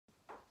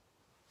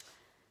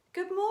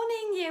Good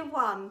morning, Year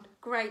 1.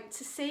 Great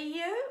to see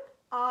you.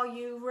 Are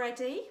you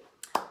ready?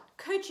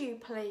 Could you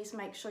please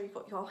make sure you've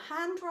got your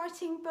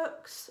handwriting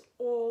books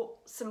or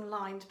some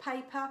lined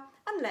paper,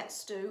 and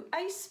let's do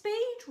a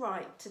speed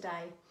write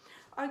today.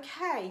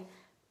 Okay,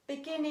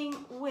 beginning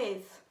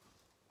with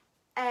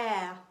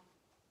air.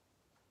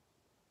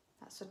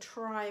 That's a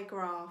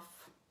trigraph.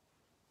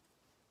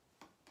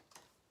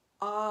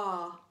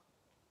 R.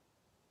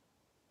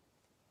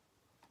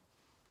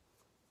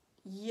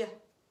 Y.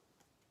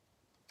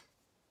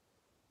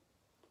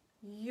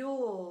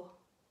 Your.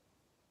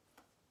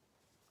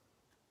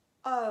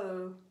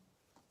 O.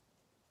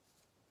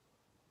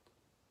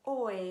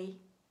 Oi.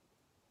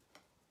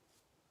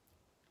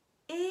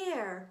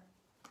 Ear.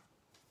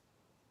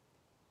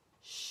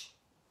 Sh.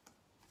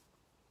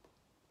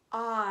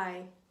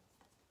 I.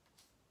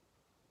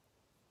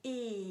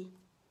 E.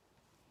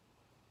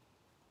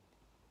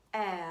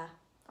 Air.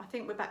 I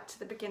think we're back to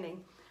the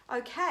beginning.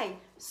 Okay,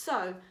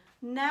 so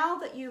now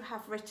that you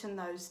have written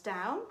those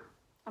down,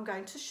 I'm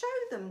going to show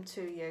them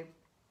to you.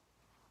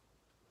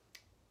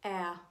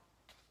 Air.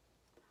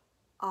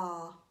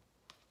 R.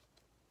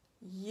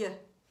 Y.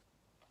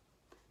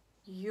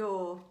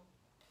 Your.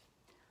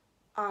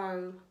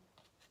 O.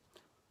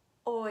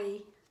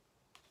 Oi.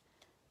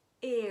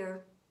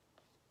 Ear.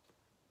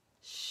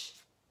 Sh.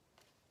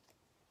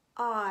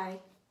 I.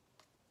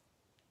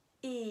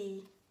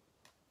 E.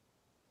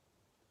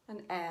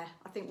 And air.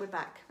 I think we're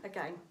back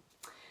again.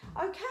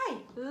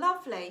 Okay,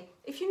 lovely.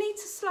 If you need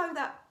to slow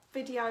that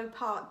video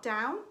part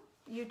down,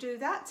 you do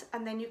that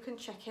and then you can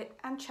check it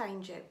and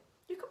change it.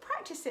 You can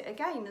practice it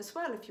again as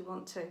well if you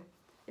want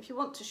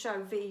to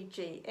show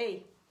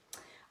VGE.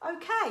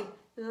 Okay,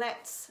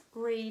 let's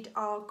read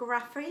our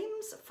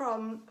graphemes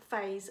from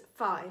phase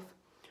 5.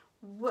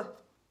 W.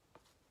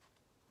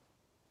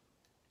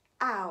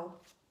 Ow.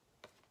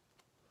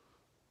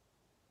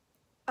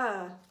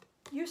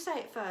 You say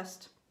it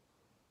first.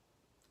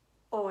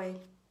 Oi.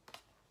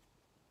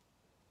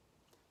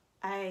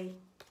 A.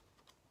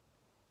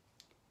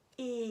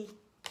 E.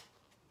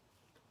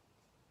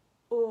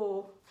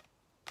 O.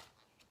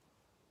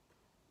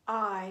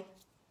 I.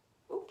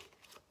 Ooh.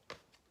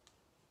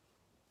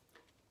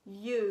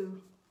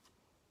 You.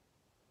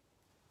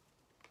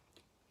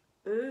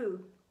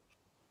 Oo.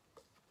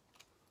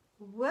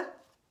 W.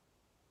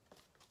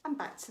 And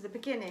back to the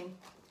beginning.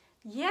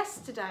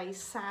 Yesterday's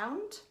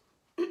sound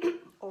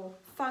or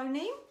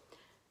phoneme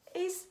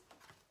is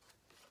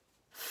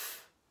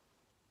F.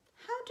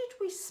 How did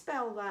we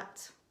spell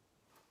that?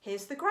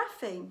 Here's the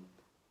grapheme.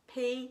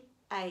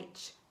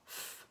 P-H.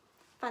 F.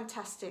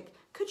 Fantastic.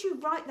 Could you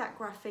write that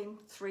grapheme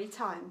 3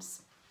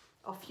 times?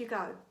 Off you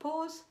go.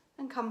 Pause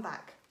and come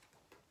back.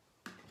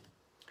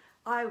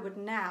 I would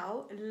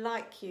now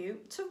like you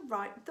to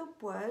write the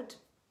word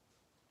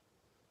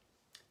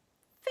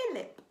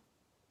Philip.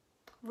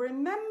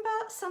 Remember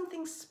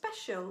something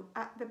special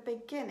at the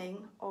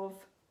beginning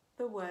of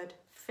the word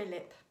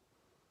Philip.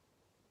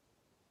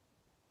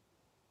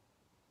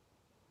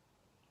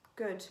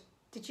 Good.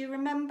 Did you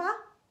remember?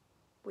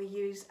 We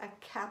use a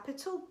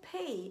capital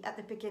P at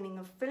the beginning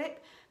of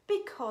Philip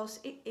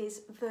because it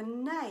is the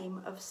name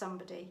of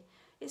somebody.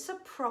 It's a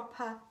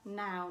proper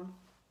noun.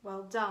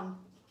 Well done.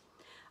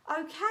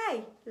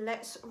 Okay,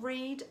 let's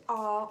read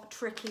our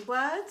tricky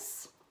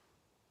words.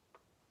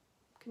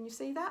 Can you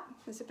see that?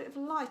 There's a bit of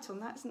light on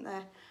that, isn't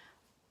there?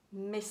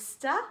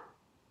 Mr.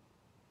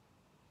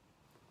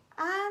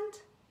 and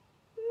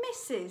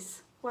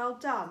Mrs. Well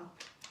done.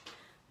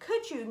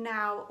 Could you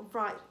now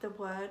write the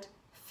word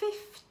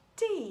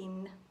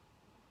 15?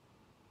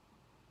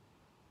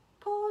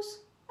 Pause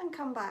and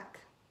come back.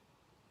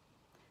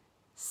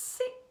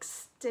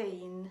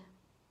 16.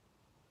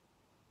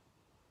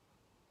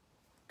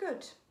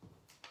 Good.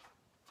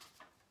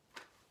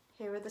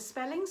 Here are the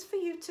spellings for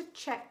you to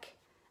check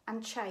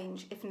and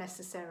change if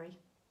necessary.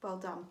 Well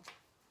done.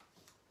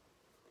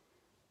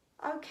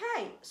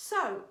 Okay,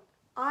 so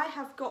I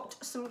have got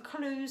some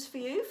clues for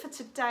you for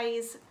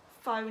today's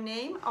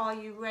phoneme. Are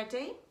you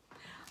ready?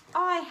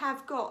 I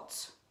have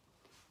got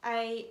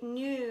a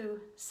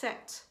new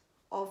set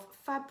of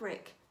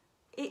fabric.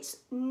 It's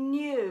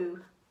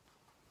new.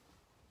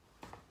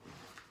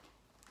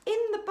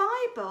 In the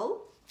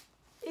Bible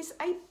is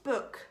a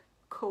book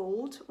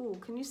called, oh,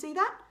 can you see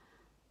that?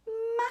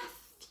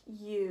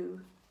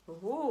 Matthew.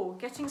 Oh,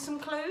 getting some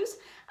clues.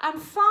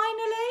 And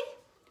finally,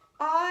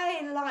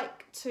 I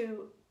like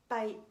to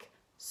bake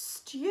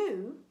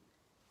stew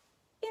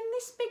in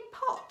this big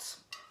pot.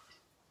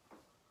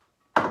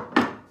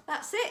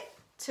 That's it.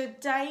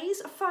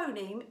 Today's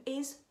phoneme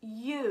is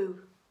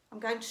U. I'm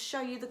going to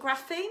show you the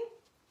grapheme.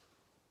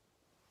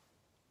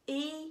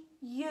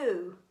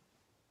 E-U.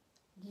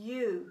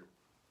 U.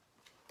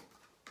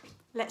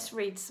 Let's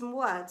read some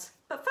words.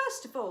 But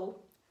first of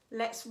all,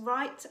 let's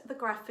write the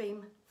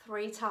grapheme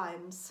 3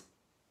 times.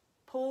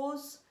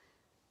 Pause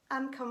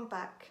and come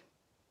back.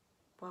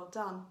 Well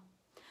done.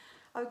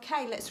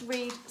 Okay, let's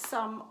read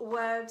some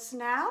words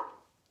now.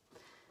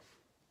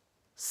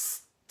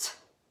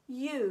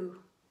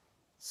 Stew.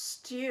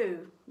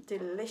 Stew.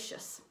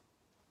 Delicious.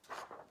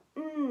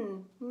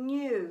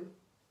 new,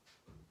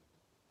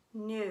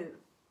 new.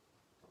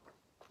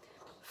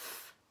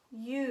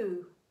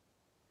 You,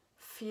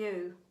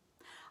 few.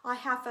 I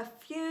have a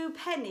few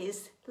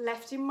pennies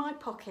left in my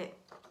pocket.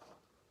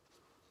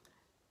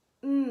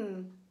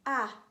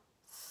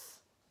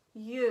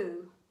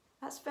 You.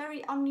 That's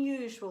very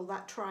unusual,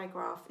 that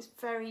trigraph. It's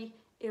very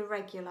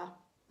irregular,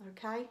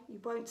 okay? You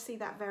won't see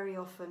that very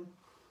often.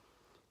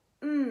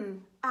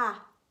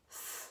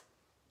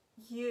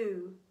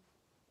 You.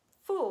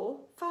 4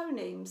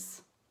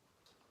 phonemes.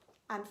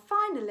 And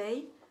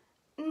finally,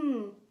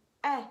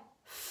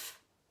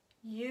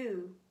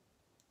 you.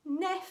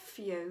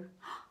 Nephew.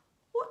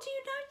 What do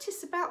you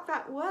notice about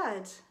that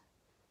word?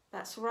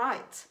 That's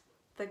right.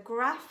 The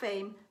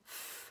grapheme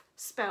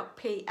spelt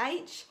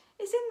PH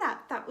is in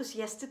that. That was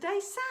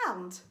yesterday's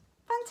sound.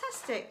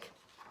 Fantastic.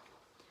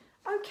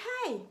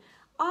 Okay,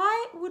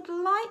 I would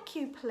like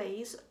you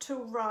please to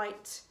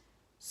write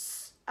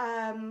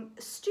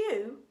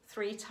stew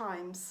 3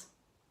 times.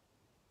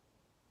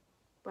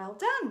 Well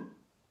done.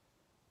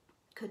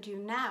 Could you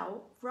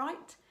now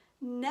write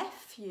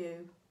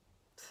nephew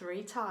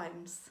 3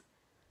 times?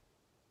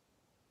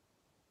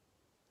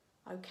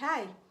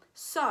 Okay,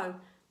 so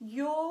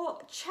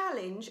your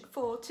challenge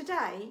for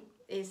today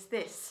is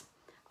this.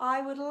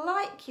 I would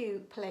like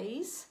you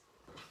please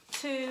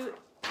to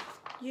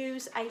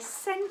use a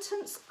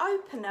sentence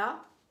opener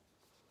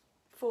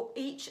for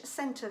each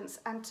sentence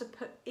and to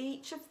put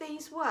each of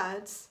these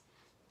words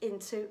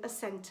into a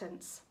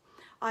sentence.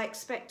 I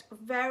expect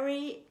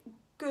very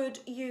good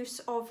use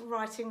of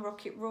writing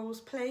rocket rules,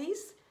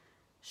 please.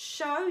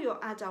 Show your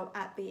adult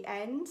at the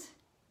end.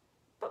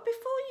 But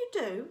before you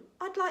do,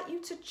 I'd like you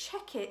to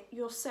check it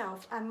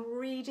yourself and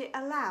read it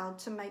aloud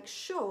to make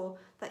sure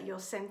that your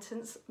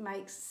sentence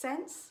makes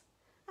sense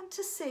and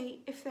to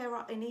see if there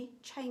are any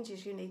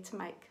changes you need to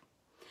make.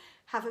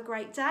 Have a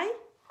great day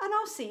and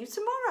I'll see you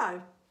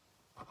tomorrow.